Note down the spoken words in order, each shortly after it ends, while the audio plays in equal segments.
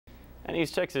An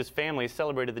East Texas family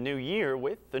celebrated the new year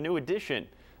with a new addition.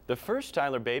 The first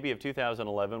Tyler baby of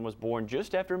 2011 was born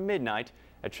just after midnight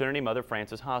at Trinity Mother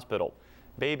Frances Hospital.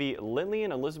 Baby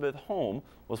Lillian Elizabeth Holm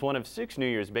was one of 6 New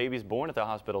Year's babies born at the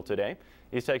hospital today.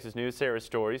 East Texas News' Sarah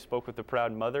Story spoke with the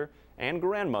proud mother and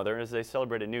grandmother as they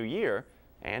celebrate a new year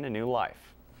and a new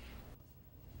life.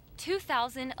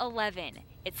 2011.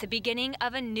 It's the beginning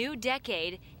of a new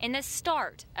decade and the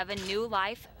start of a new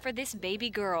life for this baby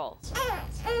girl.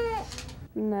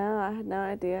 No, I had no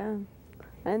idea.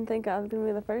 I didn't think I was going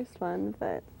to be the first one,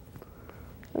 but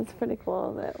it's pretty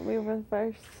cool that we were the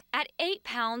first. At 8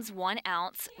 pounds 1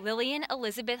 ounce, Lillian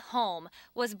Elizabeth Holm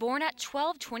was born at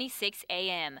 12:26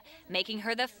 a.m., making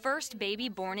her the first baby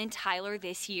born in Tyler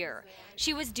this year.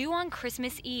 She was due on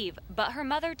Christmas Eve, but her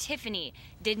mother, Tiffany,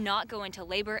 did not go into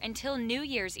labor until New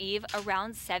Year's Eve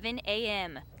around 7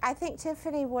 a.m. I think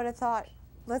Tiffany would have thought,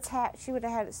 she would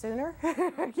have had it sooner.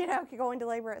 You know, go into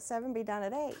labor at 7, be done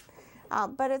at 8.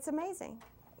 But it's amazing.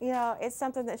 You know, it's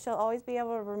something that she'll always be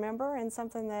able to remember and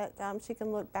something that she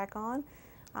can look back on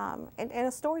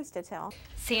and stories to tell.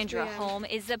 Sandra Holm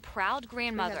is the proud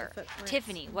grandmother.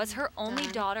 Tiffany was her only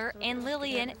daughter and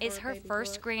Lillian is her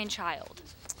first grandchild.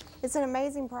 It's an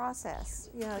amazing process.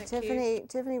 You know,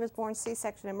 Tiffany was born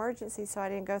C-section emergency, so I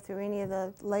didn't go through any of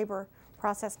the labor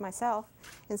process myself.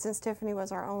 And since Tiffany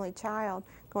was our only child,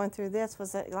 going through this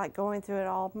was like going through it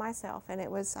all myself, and it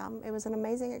was an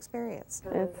amazing experience.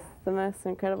 It's the most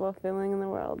incredible feeling in the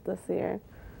world this year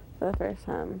for the first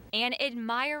time. An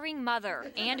admiring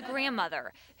mother and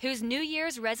grandmother whose New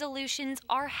Year's resolutions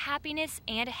are happiness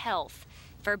and health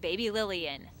for baby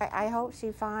Lillian. I hope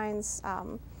she finds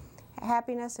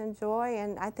happiness and joy,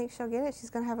 and I think she'll get it.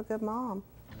 She's going to have a good mom.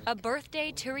 A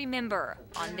birthday to remember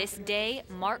on this day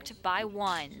marked by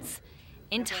ones.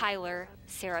 In Tyler,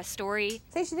 Sarah Story.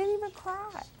 See, she didn't even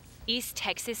cry. East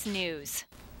Texas News.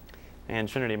 And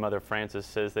Trinity Mother Frances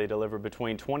says they deliver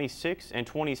between 26 and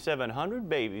 2,700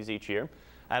 babies each year.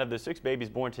 Out of the 6 babies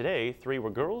born today, 3 were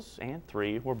girls and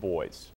 3 were boys.